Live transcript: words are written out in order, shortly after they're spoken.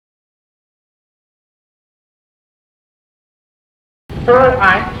through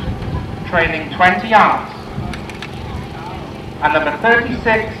out, trailing 20 yards. And number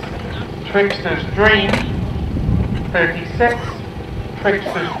 36, Trickster's Dream. 36,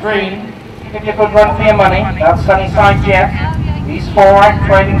 Trickster's Dream. Give you a good run for your money. That's Sunnyside Jeff. He's 4 out,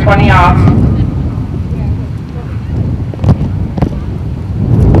 trailing 20 yards.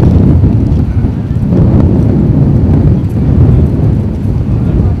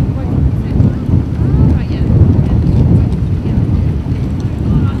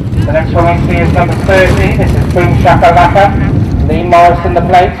 The next one we see is number 30. This is Boom Shakalaka. Lee Morris in the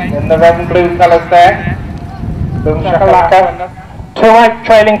plate, in the red and blue colours there. Boom Shakalaka. 2 out,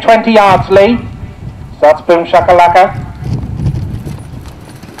 trailing 20 yards, Lee. So that's Boom Shakalaka.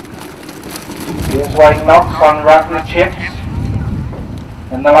 Here's White Knox on Rattler Chips.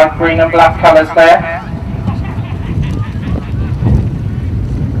 In the light green and black colours there.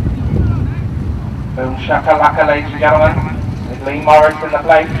 Boom Shakalaka, ladies and gentlemen. With Lee Morris in the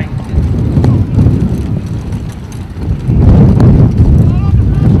plate.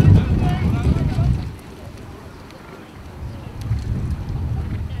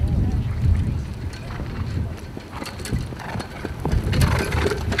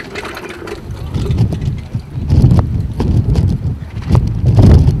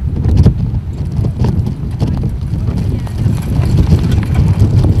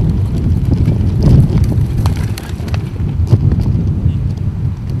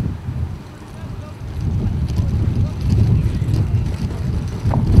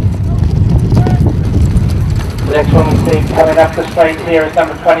 The next one we see coming up the straight here is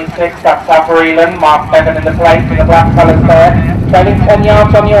number 26, that's Aberelan, Mark Bevan in the plate, in the black colours there. Trailing 10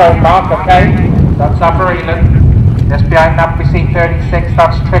 yards on your own, Mark, okay? That's Aberelan. Just behind that we see 36,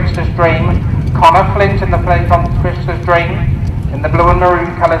 that's Trickster's Dream. Connor Flint in the plate on Trickster's Dream, in the blue and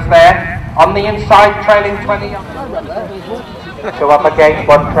maroon colours there. On the inside, trailing 20 yards. 2 up again,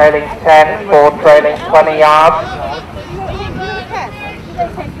 1 trailing 10, 4 trailing 20 yards.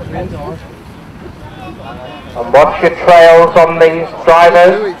 And watch your trails on these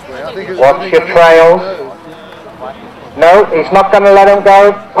drivers. Watch your trails. No, he's not going to let him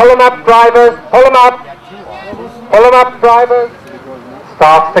go. Pull him up, drivers. Pull him up. Pull him up, drivers.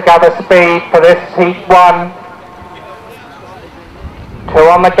 Starts to gather speed for this heat 1. 2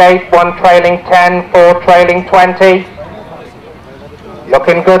 on the gate, 1 trailing 10, 4 trailing 20.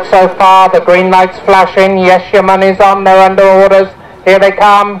 Looking good so far. The green light's flashing. Yes, your money's on. They're under orders. Here they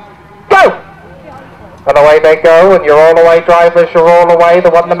come. Go! And away they go, and you're all away, drivers, you're all away. The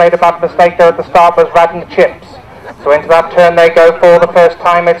one that made a bad mistake there at the start was Radden Chips. So into that turn they go for the first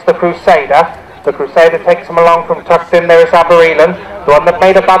time, it's the Crusader. The Crusader takes them along from tucked in, there is Aberelan. The one that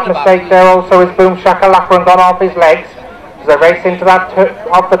made a bad mistake there also is Boom Shakalaka and gone off his legs. So they race into that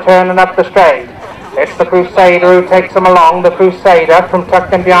off the turn and up the straight. It's the Crusader who takes them along. The Crusader, from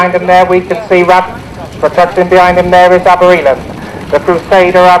tucked in behind him there we can see but tucked in behind him there is Aberelan. The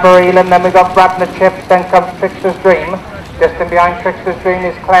Crusader, Aberelan, then we've got Radner Chips, then comes Trickster's Dream. Just in behind Trickster's Dream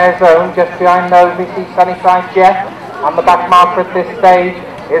is Claire's Own, just behind those we see Sunnyside Jeff. On the back marker at this stage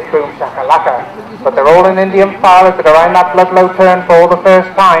is Boom Shakalaka. But they're all in Indian file as they're around that Ludlow turn for the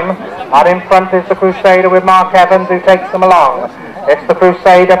first time. Out in front is the Crusader with Mark Evans who takes them along. It's the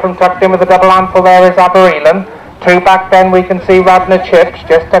Crusader from tucked in with the double handful there is Aberelan. 2 back then we can see Radner Chips.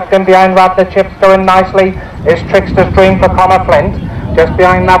 Just tucked in behind Radner Chips going nicely is Trickster's Dream for Connor Flint. Just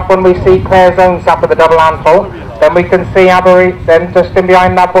behind that one we see Claire's Own sat with the double handful. Then we can see Aberelan. Then just in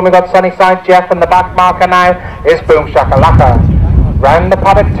behind that one we got Sunnyside Jeff, and the back marker now is Boom Shakalaka. Round the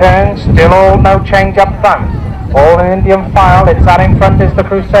paddock turn, still all no change up front. All in Indian file. It's that in front is the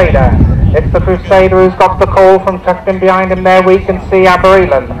Crusader. It's the Crusader who's got the call from tucked in behind him there we can see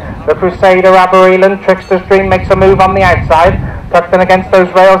Aberelan. The Crusader, Aberelan, Trickster's Dream makes a move on the outside. Tucked in against those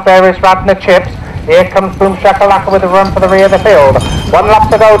rails there is Radner Chips. Here comes Boom Shakalaka with a run for the rear of the field. 1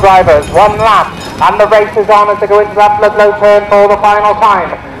 lap to go, drivers, 1 lap. And the race is on as they go into that Ludlow turn for the final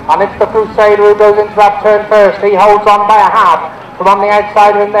time. And it's the Crusader who goes into that turn first. He holds on by a half. From on the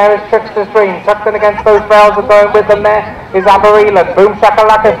outside of him there is Trickster's Dream. Tucked in against those rails and going with them there is Aberelan. Boom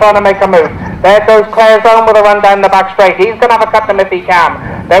Shakalaka is trying to make a move. There goes Claire's Own with a run down the back straight. He's going to have a cut him if he can.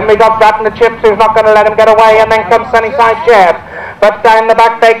 Then we got Radner Chips who's not going to let him get away, and then comes Sunnyside Jeff. But down the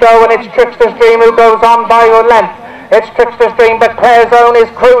back they go, and it's Trickster's Dream who goes on by a length. It's Trickster's Dream, but Claire's Own is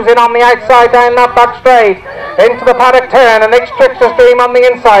cruising on the outside down that back straight into the paddock turn, and it's Trickster's Dream on the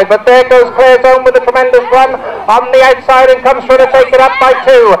inside. But there goes Claire's Own with a tremendous run on the outside and comes through to take it up by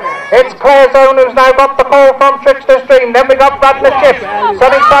 2. It's Claire's Own who's now got the call from Trickster's Dream. Then we got Radner Chips.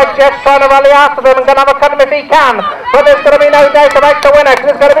 Sunnyside Jeff's trying to rally after them and going to have a cut him if he can. But there's going to be no doubt about the winner,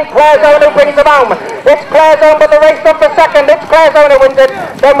 because it's going to be Claire's Own who brings them home. It's Claire's Own, but the race up for second. It's Claire's Owner wins it.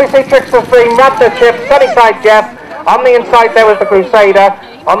 Then we see Trickster's Dream, Radner Chip, Sunnyside Jeff. On the inside there was the Crusader.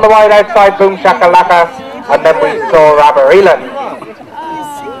 On the wide outside, Boom Shakalaka. And then we saw Aberelan.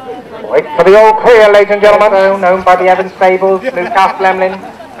 Wait for the All Clear, ladies and gentlemen. Owned by the Evans Stables, Newcastle Emlyn,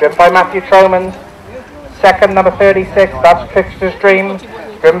 driven by Matthew Troman. Second, number 36, that's Trickster's Dream,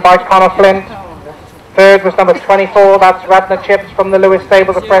 driven by Connor Flint. Third was number 24, that's Radner Chips from the Lewis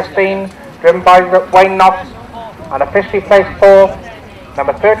Stables of Preston, driven by Wayne Knox. And officially placed fourth,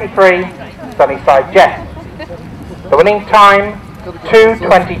 number 33, Sunnyside Jet. The winning time,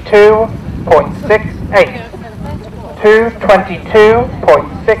 2:22.68.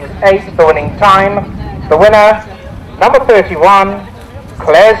 2:22.68, the winning time. The winner, number 31,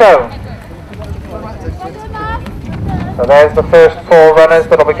 Claire's Own. So there's the first four runners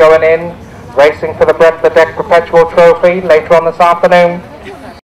that will be going in, racing for the Brett the Deck Perpetual Trophy later on this afternoon.